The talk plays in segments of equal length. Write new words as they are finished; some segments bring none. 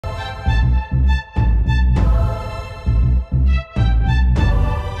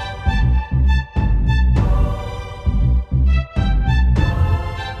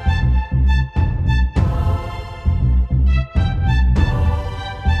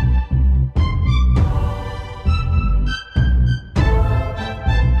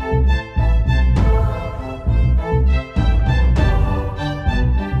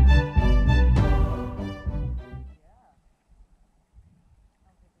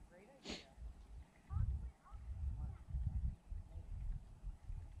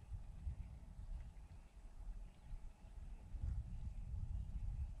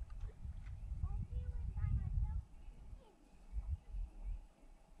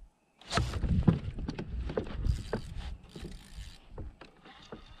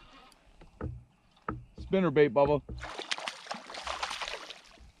spinnerbait, Bubba.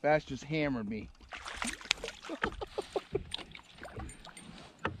 Bass just hammered me.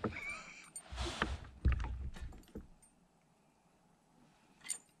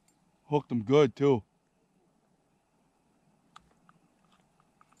 Hooked him good too.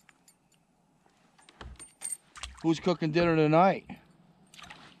 Who's cooking dinner tonight?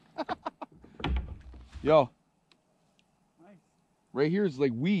 Yo. Nice. Right here is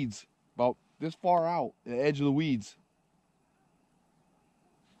like weeds. About this far out. The edge of the weeds.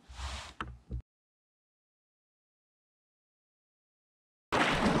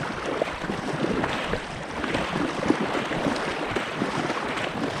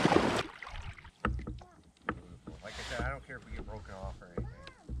 Like I said, I don't care if we get broken off or anything.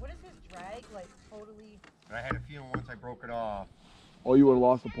 What is his drag? Like totally. But I had a feeling once I broke it off. Oh, you would have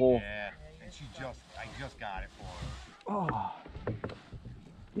lost the pole. Yeah, and I just got it for her. Oh.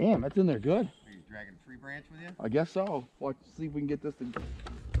 Damn, that's in there good. Are you dragging a tree branch with you? I guess so. Watch, see if we can get this thing.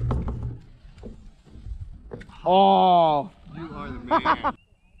 Oh. You are the man.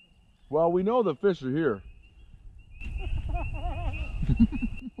 Well, we know the fish are here.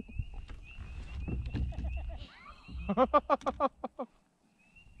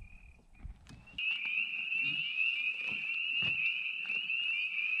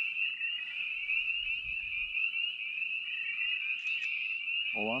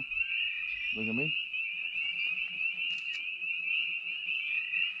 Hold on. Look at me.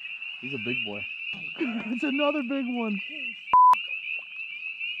 He's a big boy. It's another big one.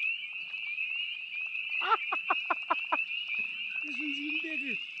 This one's even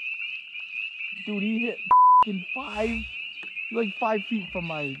bigger. Dude, he hit like 5 feet from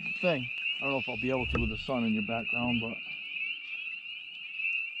my thing. I don't know if I'll be able to with the sun in your background, but.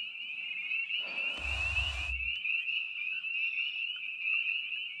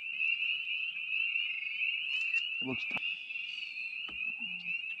 It looks tough.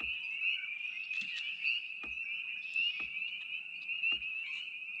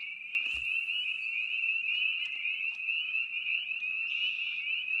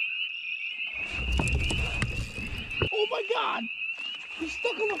 Oh my God! He's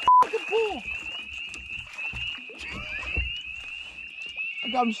stuck on the fucking pool! I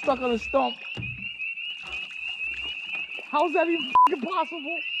got him stuck on a stump. How's that even fucking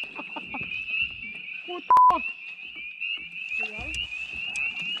possible? What the fuck?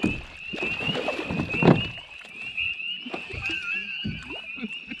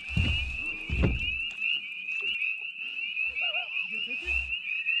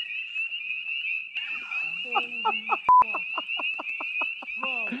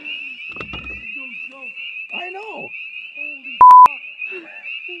 Bro, this is no joke. I know. Holy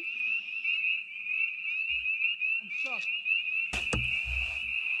I'm shocked.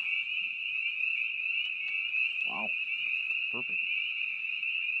 Wow. Perfect.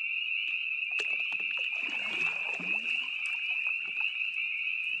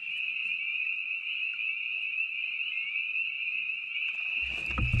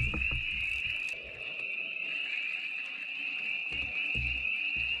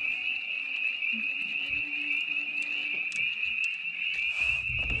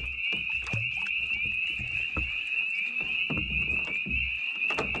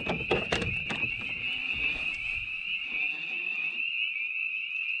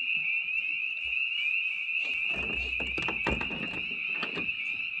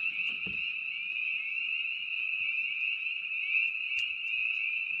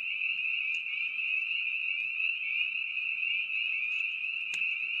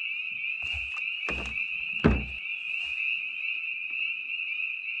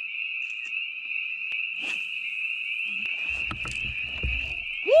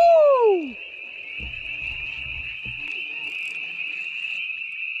 Woo!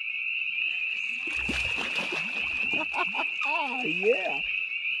 Yeah.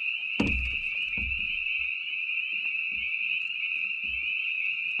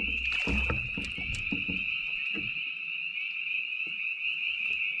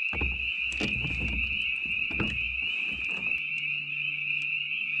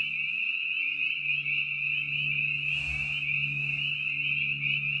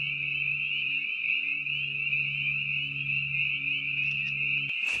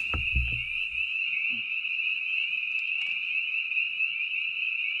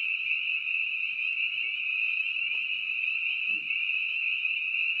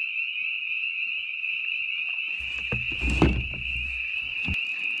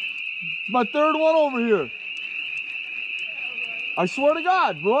 My third one over here. I swear to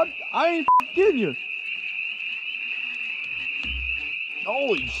God, bro. I ain't kidding you.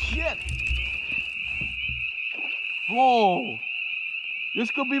 Holy shit. Whoa. This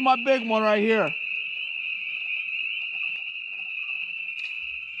could be my big one right here.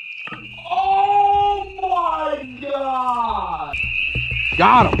 Oh my God.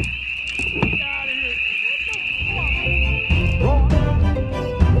 Got him.